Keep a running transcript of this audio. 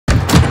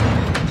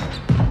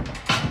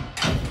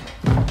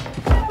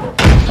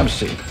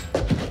see.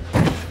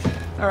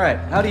 All right,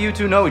 how do you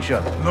two know each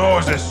other? No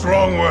is a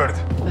strong word.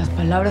 Las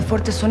palabras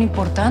fuertes son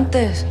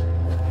importantes.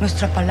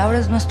 Nuestra palabra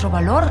es nuestro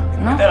valor,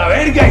 ¿no? ¡De la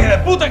verga, hija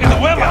de puta, que te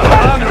voy a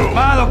matar!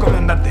 ¡Armado,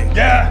 comandante!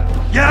 ¡Ya!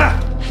 ¡Ya!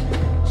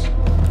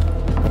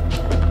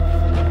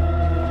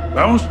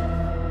 ¿Vamos?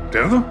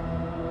 ¿Cerdo?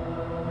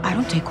 I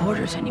don't take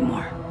orders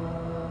anymore.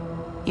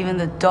 Even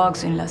the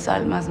dogs in Las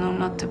Almas know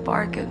not to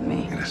bark at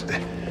me.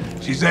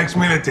 She's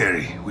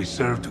ex-military. We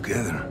served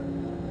together.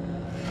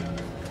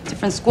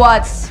 Different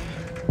squads,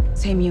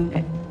 same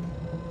unit.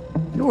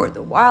 You were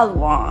the wild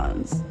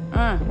ones.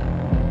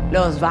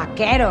 Los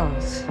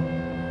vaqueros.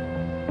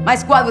 My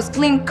squad was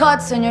clean cut,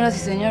 señoras y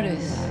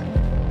señores.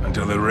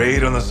 Until the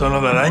raid on the Son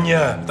of la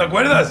Araña. ¿Te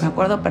acuerdas? Me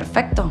acuerdo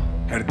perfecto.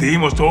 Her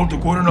team was told to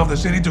cordon off the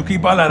city to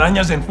keep all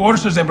Araña's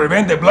enforcers and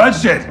prevent the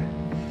bloodshed.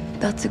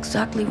 That's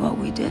exactly what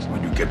we did.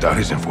 Well, you kept out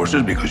his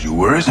enforcers because you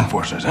were his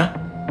enforcers, huh?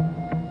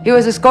 He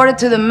was escorted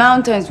to the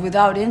mountains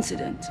without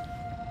incident.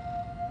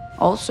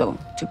 Also,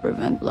 to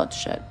prevent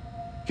bloodshed.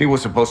 He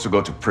was supposed to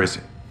go to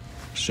prison.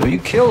 So you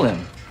killed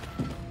him,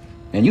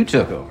 and you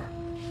took over.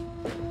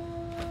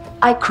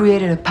 I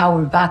created a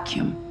power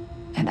vacuum,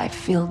 and I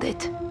filled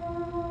it.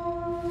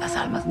 Las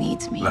Almas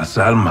needs me. Las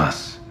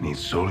Almas needs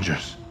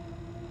soldiers,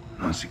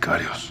 not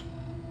sicarios.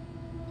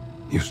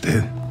 Y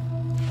usted?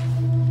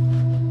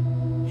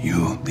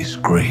 You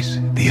disgrace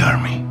the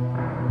army.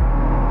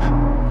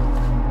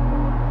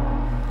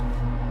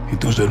 Y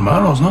tus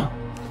hermanos, no?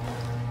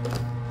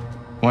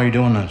 Why are you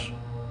doing this?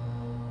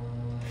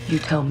 You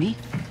tell me.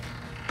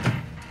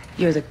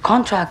 You're the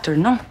contractor,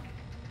 no?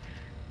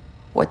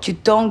 What you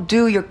don't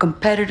do, your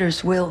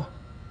competitors will.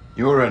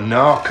 You're a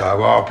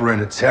narco harboring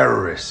a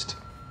terrorist.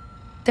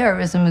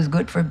 Terrorism is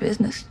good for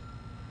business.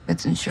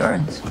 It's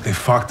insurance. What the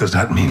fuck does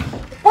that mean?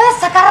 ¡Puedes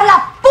sacar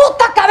la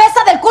puta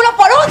cabeza del culo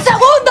por un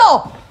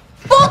segundo!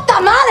 ¡Puta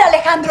madre,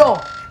 Alejandro!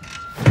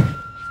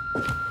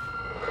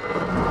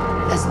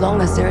 As long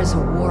as there is a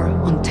war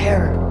on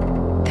terror,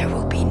 there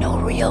will be no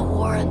real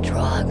war on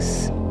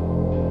drugs.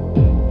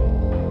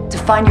 To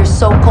find your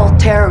so-called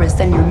terrorists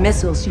and your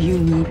missiles, you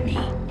need me.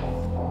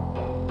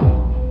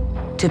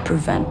 To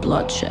prevent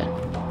bloodshed.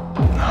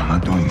 No, I'm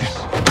not doing this.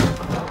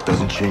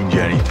 Doesn't change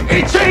anything.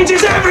 It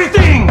changes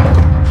everything!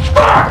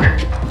 Fuck!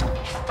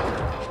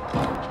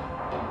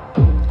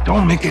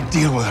 Don't make a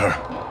deal with her.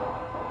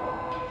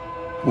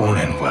 Won't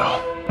end well.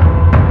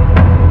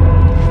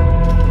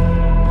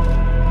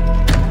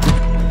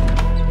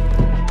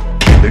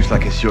 Looks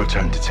like it's your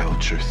turn to tell the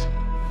truth.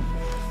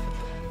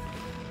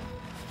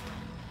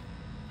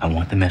 I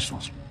want the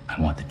missiles, I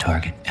want the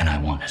target, and I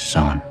want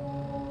Hassan.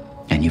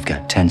 And you've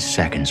got 10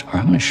 seconds, or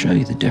I'm gonna show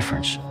you the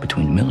difference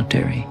between the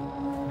military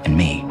and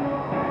me.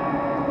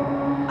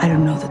 I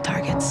don't know the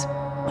targets.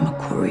 I'm a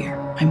courier.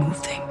 I move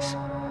things.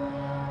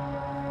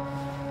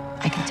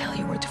 I can tell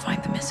you where to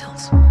find the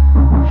missiles.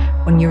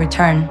 When you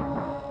return,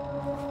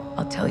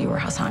 I'll tell you where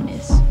Hassan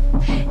is.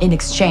 In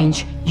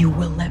exchange, you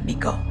will let me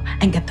go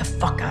and get the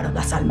fuck out of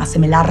Las Almas. Se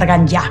me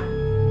largan ya.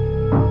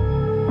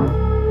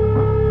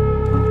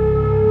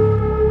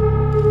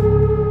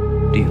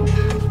 Deal.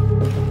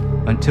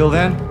 Until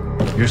then,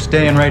 you're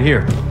staying right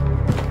here.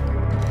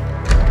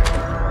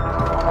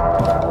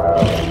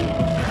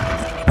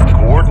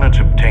 Coordinates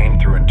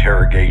obtained through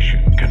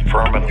interrogation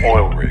confirm an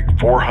oil rig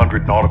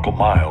 400 nautical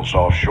miles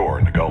offshore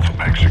in the Gulf of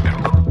Mexico.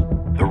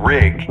 The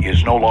rig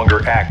is no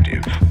longer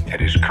active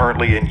and is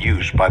currently in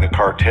use by the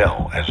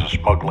cartel as a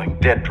smuggling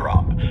dead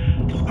drop.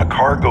 A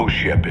cargo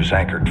ship is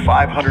anchored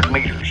 500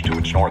 meters to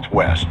its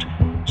northwest.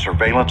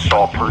 Surveillance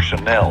saw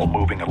personnel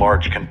moving a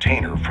large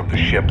container from the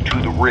ship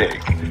to the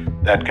rig.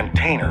 That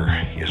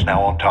container is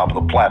now on top of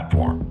the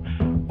platform.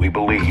 We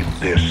believe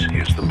this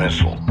is the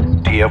missile.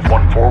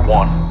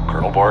 TF-141,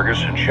 Colonel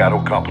Vargas and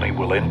Shadow Company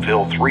will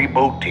infill 3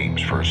 boat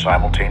teams for a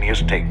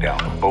simultaneous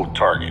takedown of both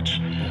targets.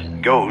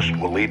 Ghost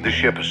will lead the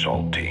ship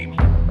assault team.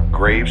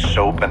 Graves,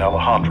 Soap, and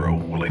Alejandro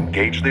will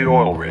engage the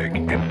oil rig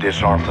and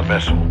disarm the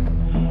missile.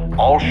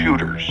 All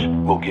shooters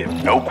will get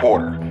no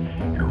quarter.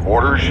 Your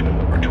orders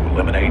are to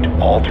eliminate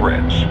all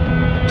threats.